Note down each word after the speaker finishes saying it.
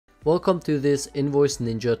Welcome to this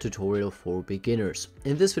InvoiceNinja tutorial for beginners.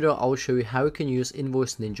 In this video, I will show you how you can use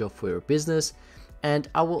InvoiceNinja for your business, and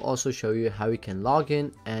I will also show you how you can log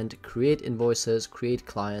in and create invoices, create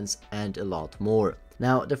clients, and a lot more.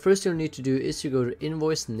 Now, the first thing you need to do is you go to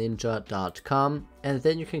invoiceninja.com and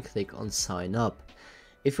then you can click on sign up.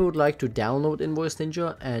 If you would like to download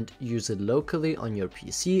InvoiceNinja and use it locally on your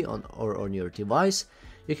PC or on your device,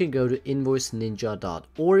 you can go to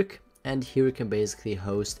invoiceninja.org. And here you can basically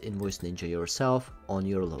host InvoiceNinja yourself on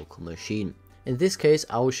your local machine. In this case,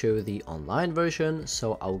 I will show you the online version,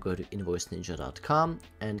 so I will go to invoiceninja.com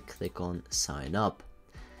and click on sign up.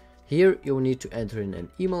 Here you will need to enter in an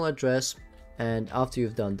email address, and after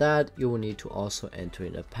you've done that, you will need to also enter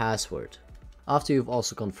in a password. After you've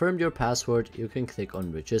also confirmed your password, you can click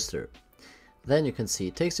on register. Then you can see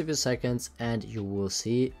it takes a few seconds and you will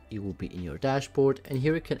see you will be in your dashboard, and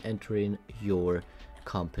here you can enter in your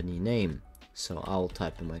company name. So I'll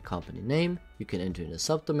type in my company name. You can enter in a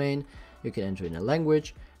subdomain, you can enter in a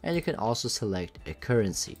language, and you can also select a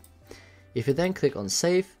currency. If you then click on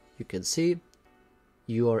save, you can see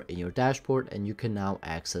you are in your dashboard and you can now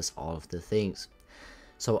access all of the things.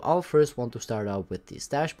 So I'll first want to start out with this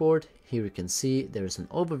dashboard. Here you can see there's an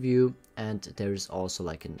overview, and there's also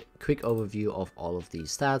like a quick overview of all of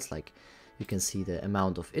these stats. Like you can see the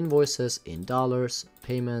amount of invoices in dollars,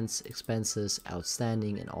 payments, expenses,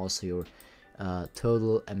 outstanding, and also your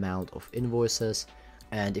total amount of invoices.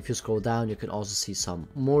 And if you scroll down, you can also see some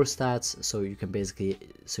more stats. So you can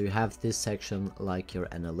you have this section like your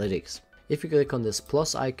analytics. If you click on this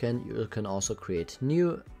plus icon, you can also create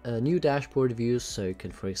new dashboard views. So you can,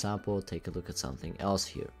 for example, take a look at something else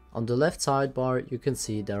here. On the left sidebar, you can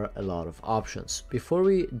see there are a lot of options. Before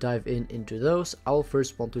we dive into those, I'll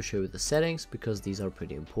first want to show you the settings because these are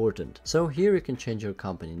pretty important. So here you can change your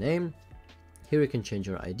company name. Here you can change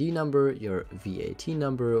your ID number, your VAT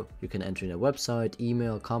number. You can enter in a website,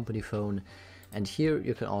 email, company phone, and here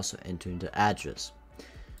you can also enter in the address.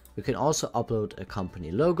 You can also upload a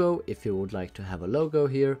company logo if you would like to have a logo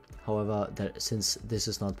here. However, since this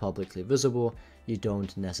is not publicly visible, you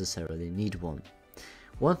don't necessarily need one.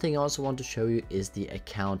 One thing I also want to show you is the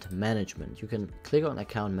account management. You can click on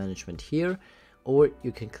account management here, or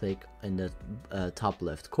you can click in the top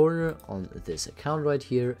left corner on this account right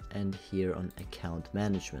here, and here on account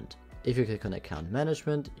management. If you click on account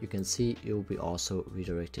management, you can see you'll be also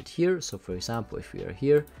redirected here. So for example, if we are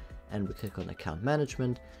here and we click on account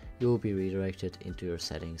management, you will be redirected into your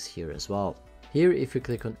settings here as well. Here, if you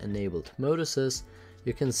click on enabled moduses,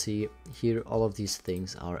 you can see here all of these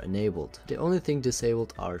things are enabled. The only thing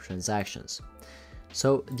disabled are transactions.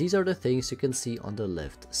 So these are the things you can see on the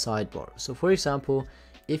left sidebar. So for example,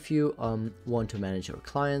 if you want to manage your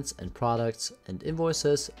clients and products and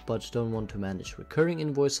invoices, but don't want to manage recurring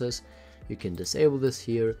invoices, you can disable this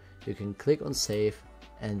here. You can click on save,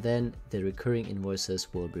 and then the recurring invoices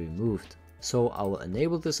will be removed. So I will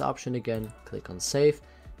enable this option again, click on save,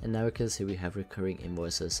 and now you can see we have recurring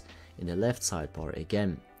invoices in the left sidebar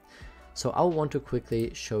again. So I want to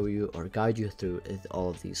quickly show you or guide you through all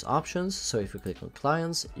of these options. So if you click on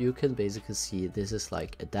clients, you can basically see this is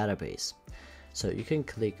like a database. So you can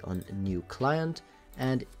click on new client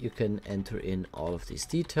and you can enter in all of these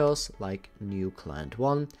details like new client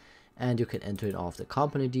 1, and you can enter in all of the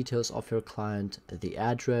company details of your client, the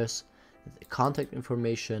address, the contact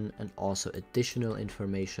information, and also additional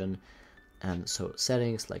information. And so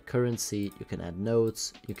settings like currency, you can add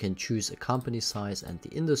notes, you can choose a company size and the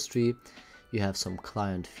industry. You have some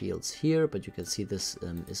client fields here, but you can see this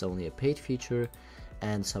is only a paid feature,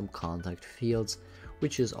 and some contact fields,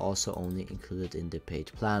 which is also only included in the paid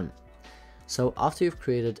plan. So after you've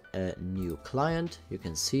created a new client, you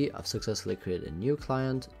can see I've successfully created a new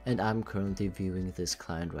client, and I'm currently viewing this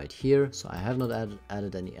client right here. So I have not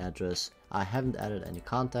added any address, I haven't added any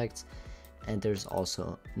contacts, and there's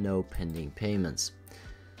also no pending payments.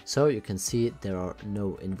 So you can see there are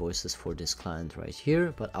no invoices for this client right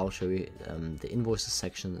here, but I'll show you the invoices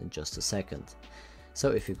section in just a second. So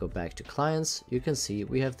if you go back to clients, you can see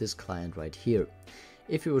we have this client right here.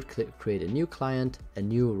 If you would create a new client, a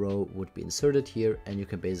new row would be inserted here, and you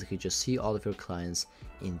can basically just see all of your clients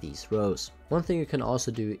in these rows. One thing you can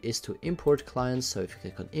also do is to import clients. So if you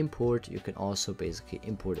click on import, you can also basically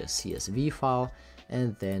import a CSV file,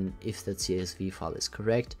 and then if that CSV file is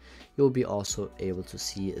correct, you'll be also able to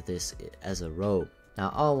see this as a row.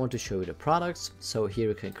 Now I want to show you the products. So here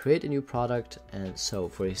you can create a new product, and so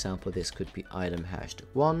for example, this could be item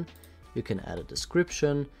 #1. You can add a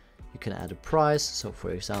description. You can add a price, so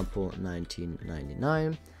for example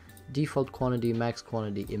 $19.99, default quantity, max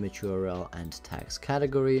quantity, image URL, and tax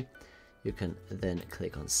category. You can then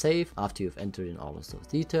click on save after you've entered in all of those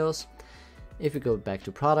details. If you go back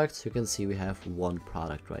to products, you can see we have one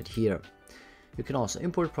product right here. You can also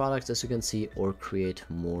import products, as you can see, or create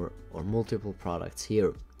more or multiple products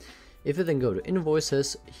here. If you then go to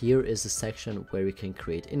invoices, here is the section where we can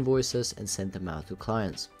create invoices and send them out to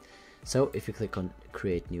clients. So if you click on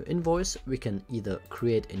create new invoice, we can either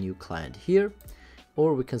create a new client here,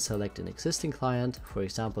 or we can select an existing client, for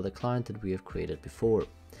example, the client that we have created before.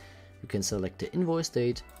 You can select the invoice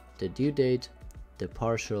date, the due date, the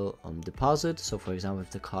partial deposit, so for example if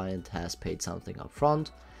the client has paid something up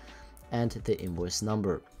front, and the invoice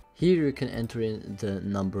number. Here you can enter in the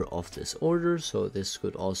number of this order, so this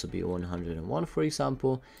could also be 101 for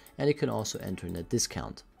example, and you can also enter in a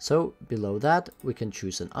discount. So below that we can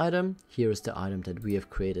choose an item. Here is the item that we have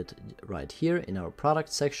created right here in our product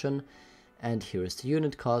section, and here is the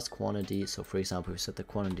unit cost, quantity. So for example, if we set the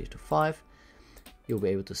quantity to 5, you'll be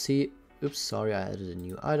able to see, oops, sorry, I added a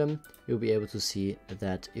new item. You'll be able to see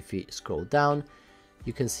that if we scroll down,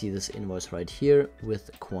 you can see this invoice right here with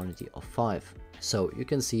a quantity of 5. So you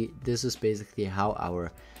can see this is basically how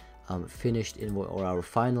our finished invoice or our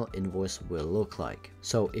final invoice will look like.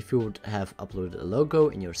 So if you would have uploaded a logo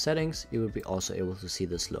in your settings, you would be also able to see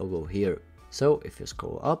this logo here. So if you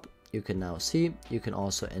scroll up, you can now see you can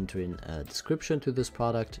also enter in a description to this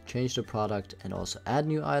product, change the product, and also add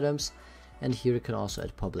new items. And here you can also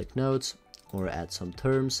add public notes or add some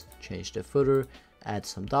terms, change the footer, add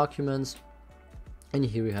some documents. And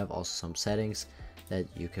here you have also some settings that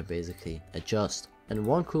you can basically adjust. And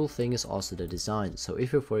one cool thing is also the design. So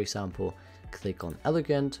if you, for example, click on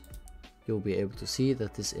elegant, you'll be able to see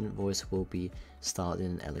that this invoice will be styled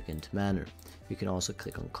in an elegant manner. You can also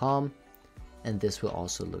click on calm, and this will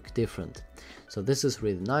also look different. So this is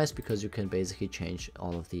really nice because you can basically change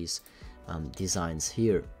all of these designs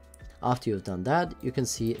here. After you've done that, you can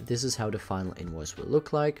see this is how the final invoice will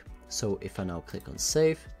look like. So if I now click on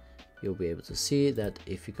save, you'll be able to see that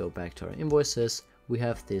if you go back to our invoices, we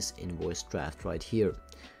have this invoice draft right here.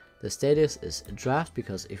 The status is draft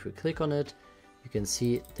because if we click on it, you can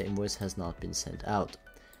see the invoice has not been sent out.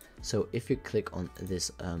 So if you click on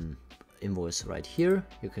this invoice right here,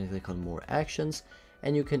 you can click on more actions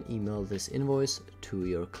and you can email this invoice to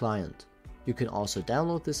your client. You can also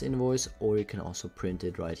download this invoice, or you can also print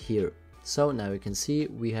it right here. So now you can see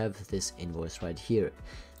we have this invoice right here.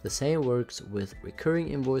 The same works with recurring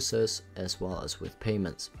invoices as well as with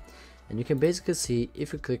payments. And you can basically see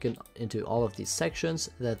if you click into all of these sections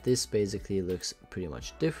that this basically looks pretty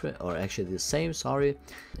much different, or actually the same, sorry.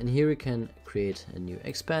 And here we can create a new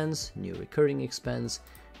expense, new recurring expense,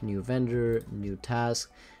 new vendor, new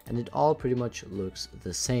task, and it all pretty much looks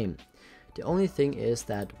the same. The only thing is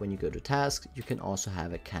that when you go to tasks, you can also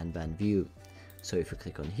have a Kanban view. So if you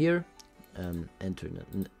click on here, enter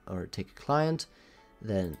or take a client,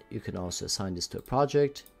 then you can also assign this to a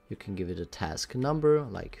project. You can give it a task number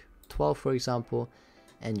like 12 for example,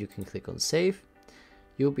 and you can click on save.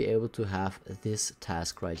 You'll be able to have this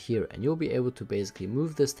task right here, and you'll be able to basically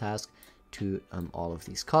move this task to all of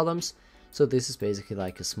these columns. So this is basically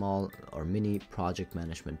like a small or mini project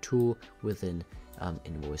management tool within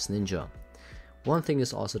InvoiceNinja. One thing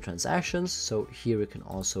is also transactions. So here you can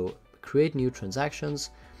also create new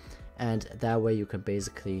transactions, and that way you can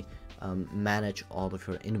basically manage all of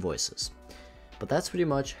your invoices. But that's pretty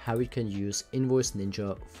much how you can use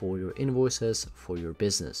InvoiceNinja for your invoices for your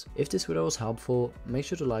business. If this video was helpful, make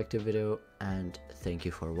sure to like the video, and thank you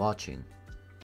for watching.